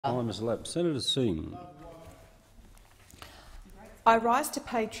Time has elapsed. Senator Singh. I rise to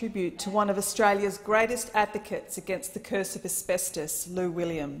pay tribute to one of Australia's greatest advocates against the curse of asbestos, Lou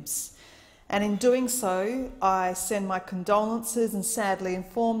Williams. And in doing so, I send my condolences and sadly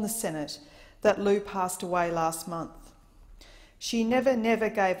inform the Senate that Lou passed away last month. She never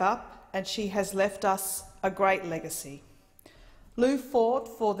gave up, and she has left us a great legacy. Lou fought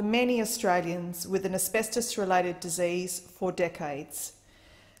for the many Australians with an asbestos-related disease for decades.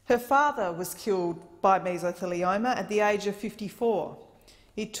 Her father was killed by mesothelioma at the age of 54.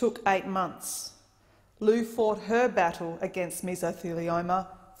 It took 8 months. Lou fought her battle against mesothelioma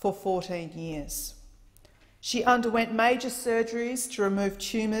for 14 years. She underwent major surgeries to remove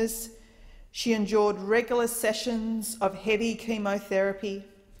tumours. She endured regular sessions of heavy chemotherapy.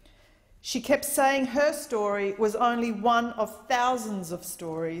 She kept saying her story was only one of thousands of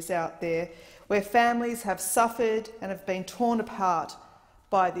stories out there where families have suffered and have been torn apart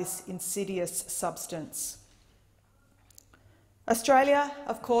by this insidious substance. Australia,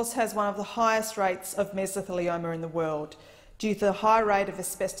 of course, has one of the highest rates of mesothelioma in the world due to the high rate of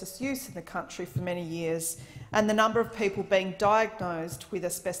asbestos use in the country for many years, and the number of people being diagnosed with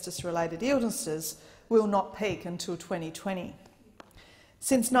asbestos-related illnesses will not peak until 2020.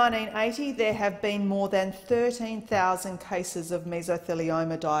 Since 1980, there have been more than 13,000 cases of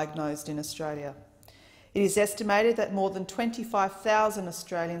mesothelioma diagnosed in Australia. It is estimated that more than 25,000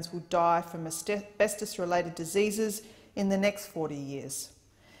 Australians will die from asbestos-related diseases in the next 40 years.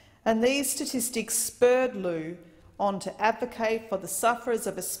 And these statistics spurred Lou on to advocate for the sufferers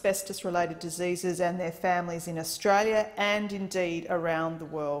of asbestos-related diseases and their families in Australia and indeed around the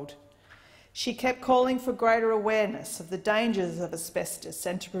world. She kept calling for greater awareness of the dangers of asbestos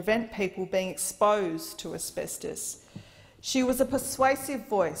and to prevent people being exposed to asbestos. She was a persuasive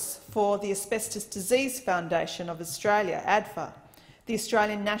voice for the Asbestos Disease Foundation of Australia, ADFA, the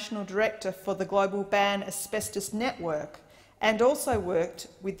Australian National Director for the Global Ban Asbestos Network, and also worked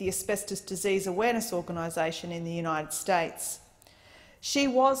with the Asbestos Disease Awareness Organisation in the United States. She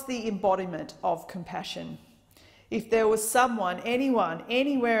was the embodiment of compassion. If there was someone, anyone,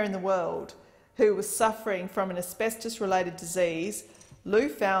 anywhere in the world who was suffering from an asbestos-related disease, Lou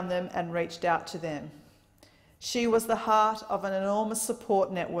found them and reached out to them. She was the heart of an enormous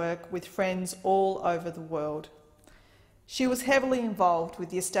support network with friends all over the world. She was heavily involved with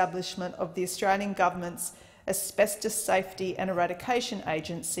the establishment of the Australian Government's Asbestos Safety and Eradication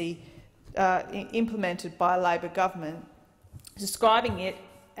Agency, implemented by a Labor government, describing it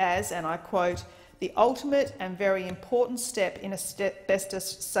as, and I quote, "the ultimate and very important step in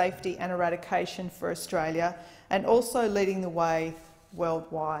asbestos safety and eradication for Australia, and also leading the way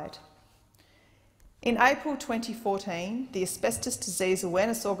worldwide." In April 2014, the Asbestos Disease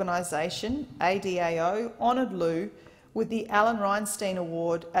Awareness Organisation, ADAO, honoured Lou with the Alan Reinstein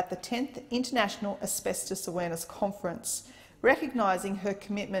Award at the 10th International Asbestos Awareness Conference, recognising her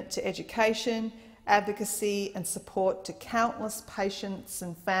commitment to education, advocacy and support to countless patients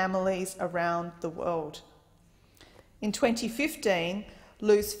and families around the world. In 2015,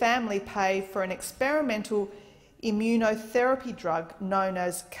 Lou's family paid for an experimental immunotherapy drug known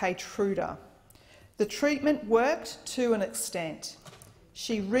as Keytruda. The treatment worked to an extent.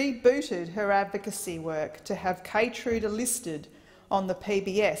 She rebooted her advocacy work to have Keytruda listed on the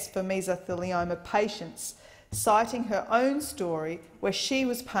PBS for mesothelioma patients, citing her own story where she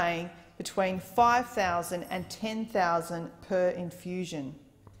was paying between $5,000 and $10,000 per infusion.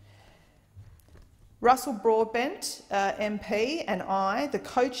 Russell Broadbent, MP, and I, the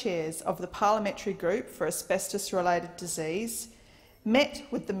co-chairs of the Parliamentary Group for Asbestos-Related Disease, met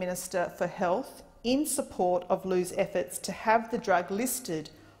with the Minister for Health in support of Lou's efforts to have the drug listed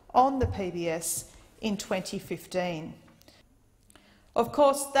on the PBS in 2015. Of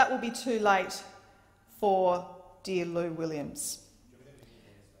course, that will be too late for dear Lou Williams,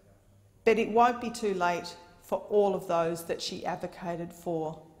 but it won't be too late for all of those that she advocated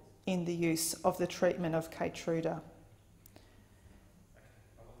for in the use of the treatment of Keytruda.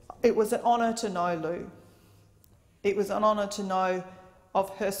 It was an honour to know Lou. It was an honour to know of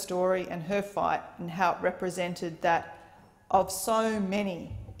her story and her fight and how it represented that of so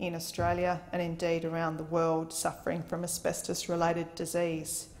many in Australia and indeed around the world suffering from asbestos-related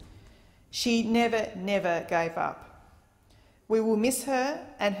disease. She never gave up. We will miss her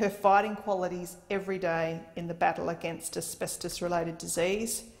and her fighting qualities every day in the battle against asbestos-related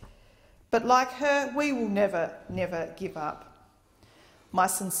disease, but like her, we will never give up. My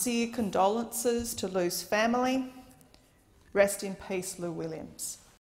sincere condolences to Lou's family. Rest in peace, Lou Williams.